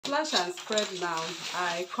slash and spread now,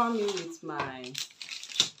 I come in with my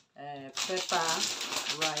pepper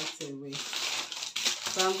right away.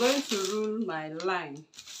 So I'm going to rule my line,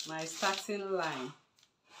 my starting line.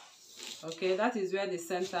 Okay, that is where the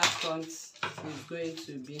center front is going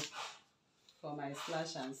to be for my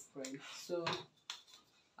slash and spread. So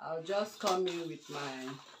I'll just come in with my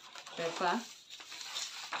pepper.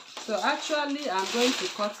 So actually I'm going to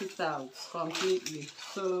cut it out completely.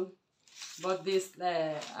 So but this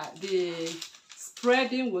the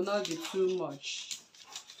spreading will not be too much.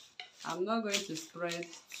 I'm not going to spread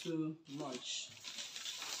too much.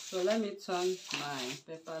 So let me turn my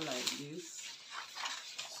pepper like this.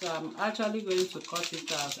 So I'm actually going to cut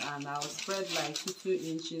it out, and I'll spread like 2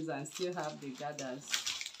 inches and still have the gathers.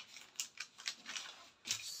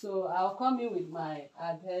 So I'll come in with my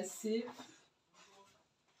adhesive.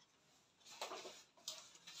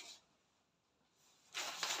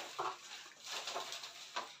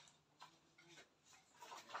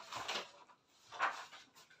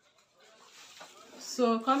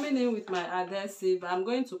 So coming in with my adhesive, I'm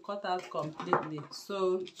going to cut out completely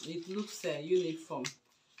so it looks uniform.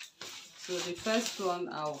 So the first one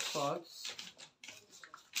I'll cut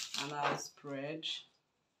and I'll spread.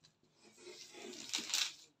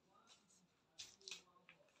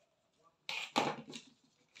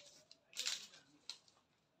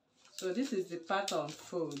 So this is the pattern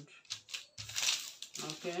fold.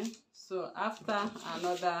 Okay, so after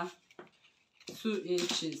another 2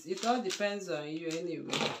 inches, it all depends on you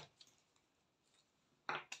anyway.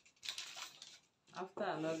 After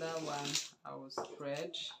another one, I will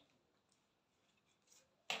spread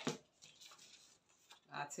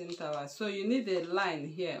at interval. So you need a line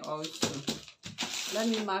here also. Let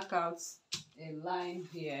me mark out a line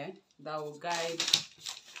here that will guide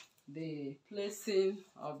the placing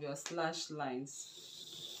of your slash lines.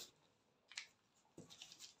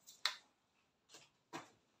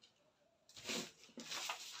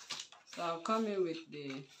 So I'll come in with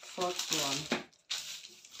the fourth one.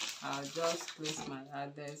 I'll just place my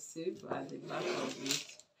adhesive at the back of it.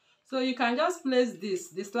 So you can just place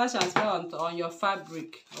the slash and spread on your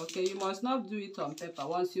fabric. Okay, you must not do it on paper.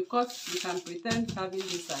 Once you cut, you can pretend having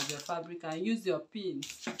this as your fabric and use your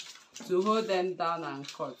pins to hold them down and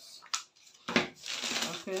cut.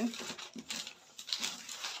 Okay.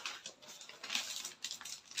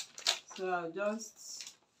 So I'll just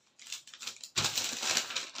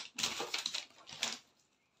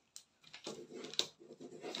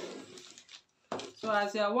So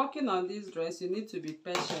as you are working on this dress, you need to be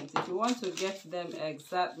patient. If you want to get them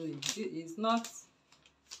exactly, it's not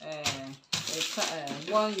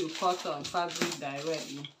one you cut on fabric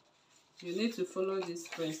directly. You need to follow this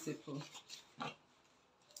principle.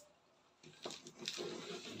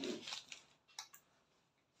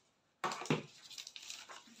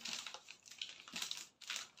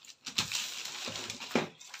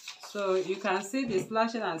 So you can see the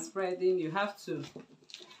slashing and spreading. You have to,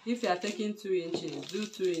 if you are taking 2 inches, do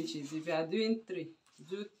 2 inches. If you are doing 3,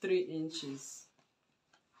 do 3 inches.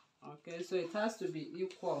 Okay, so it has to be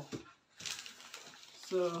equal.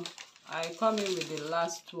 So I come in with the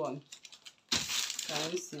last one.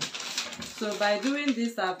 Can you see? So by doing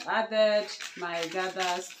this, I've added my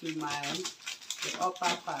gathers to the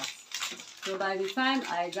upper part. So by the time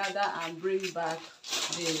I gather and bring back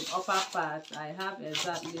the upper part, I have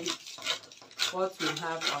exactly what we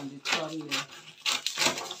have on the thumbnail.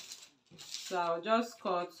 So I'll just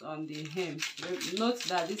cut on the hem. Note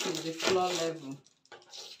that this is the floor level.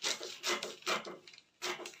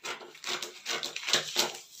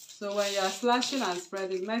 So when you are slashing and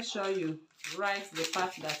spreading, make sure you write the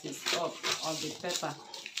part that is up on the paper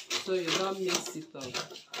so you don't mix it up.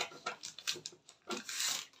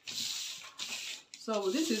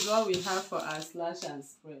 So this is what we have for our slash and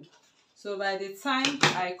spread. So by the time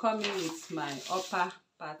I come in with my upper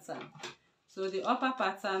pattern, so the upper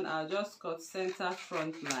pattern, I'll just cut center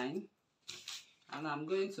front line and I'm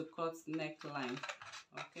going to cut neckline.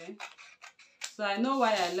 Okay, so I know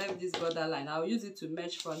why I left this borderline. I'll use it to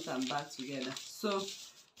match front and back together. So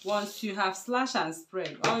once you have slash and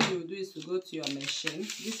spread, all you do is to go to your machine.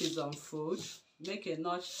 This is unfold. Make a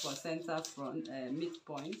notch for center front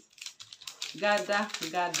midpoint. Gather,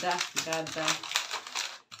 gather, gather,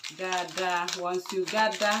 gather. Once you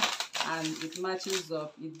gather and it matches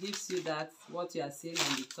up, it gives you that what you are seeing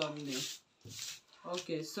on the thumbnail.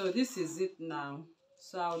 Okay, so this is it now.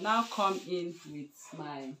 So I'll now come in with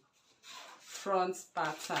my front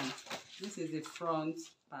pattern. This is the front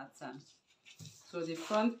pattern. So the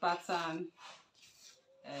front pattern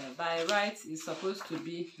by right is supposed to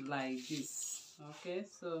be like this. Okay,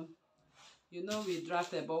 so you know we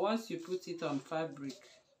drafted, but once you put it on fabric,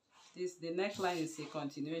 This, the neckline is a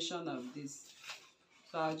continuation of this.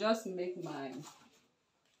 So I'll just make my,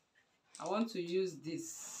 I want to use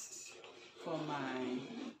this for my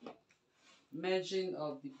merging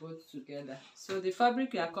of the both together. So the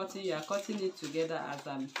fabric you are cutting it together as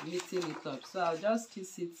I'm knitting it up. So I'll just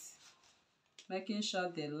kiss it, making sure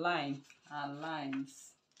the line aligns.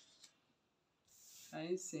 Can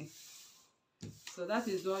you see? So that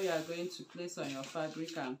is what you are going to place on your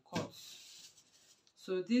fabric and cut.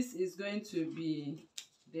 So this is going to be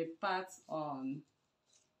the part on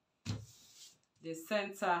the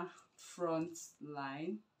center front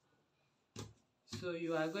line. So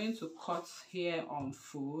you are going to cut here on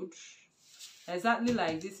fold. Exactly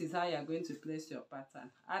like this is how you are going to place your pattern.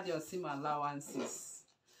 Add your seam allowances,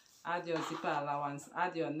 add your zipper allowance,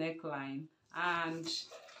 add your neckline, and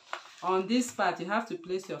on this part you have to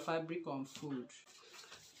place your fabric on fold.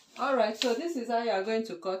 Alright, so this is how you are going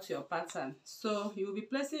to cut your pattern. So you will be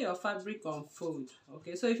placing your fabric on fold.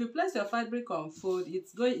 Okay, so if you place your fabric on fold,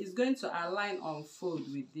 it's going to align on fold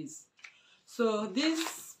with this. So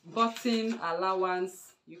this button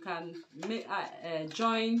allowance you can make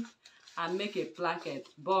join and make a placket,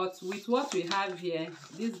 but with what we have here,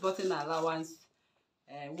 this button allowance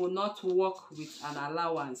will not work with an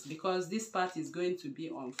allowance because this part is going to be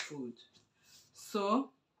on fold. So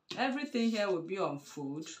everything here will be on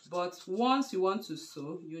fold, but once you want to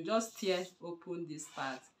sew, you just tear open this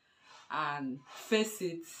part and face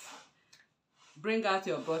it, bring out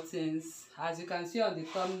your buttons. As you can see on the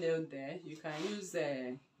thumbnail there, you can use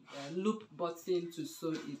a loop button to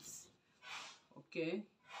sew it. Okay,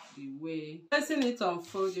 the way placing it on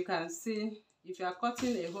fold, you can see if you are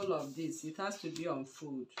cutting a whole of this, it has to be on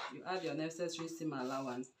fold. You add your necessary seam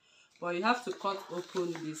allowance, but you have to cut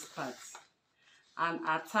open this part and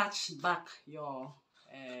attach back your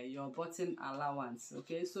button allowance.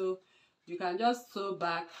 Okay, so you can just sew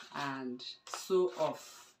back and sew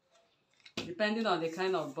off depending on the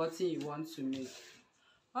kind of button you want to make.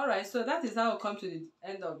 Alright, so that is how we'll come to the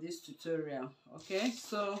end of this tutorial. Okay,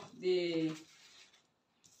 so the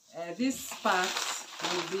this part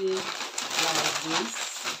will be like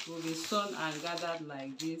this, will be sewn and gathered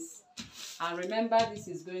like this. And remember, this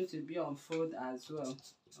is going to be on fold as well.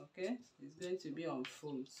 Okay, it's going to be on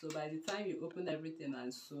fold. So by the time you open everything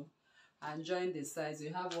and sew and join the sides,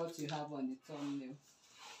 you have what you have on the thumbnail.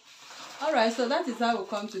 Alright, so that is how we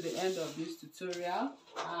come to the end of this tutorial,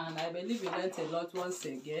 and I believe you learned a lot once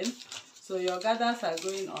again. So your gathers are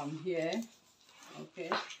going on here.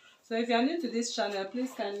 Okay, so if you are new to this channel,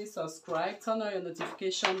 please kindly subscribe, turn on your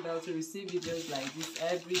notification bell to receive videos like this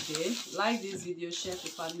every day. Like this video, share to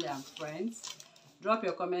family and friends, drop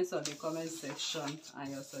your comments on the comment section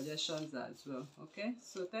and your suggestions as well. Okay,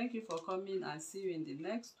 so thank you for coming and see you in the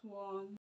next one.